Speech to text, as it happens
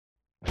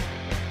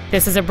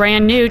This is a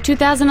brand new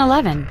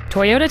 2011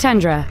 Toyota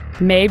Tundra,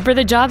 made for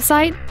the job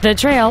site, the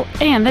trail,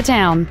 and the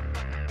town.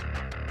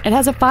 It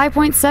has a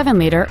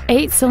 5.7-liter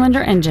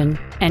 8-cylinder engine,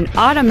 an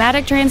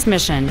automatic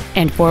transmission,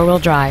 and 4-wheel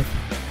drive.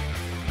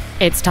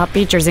 Its top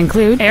features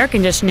include air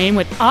conditioning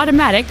with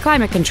automatic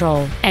climate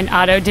control, an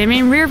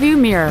auto-dimming rear-view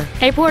mirror,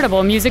 a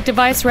portable music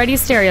device-ready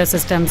stereo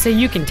system so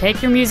you can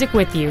take your music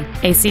with you,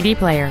 a CD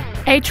player,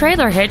 a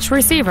trailer hitch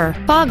receiver,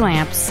 fog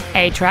lamps,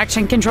 a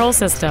traction control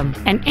system,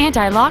 an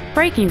anti-lock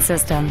braking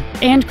system,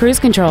 and cruise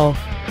control.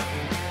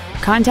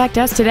 Contact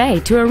us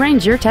today to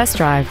arrange your test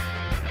drive.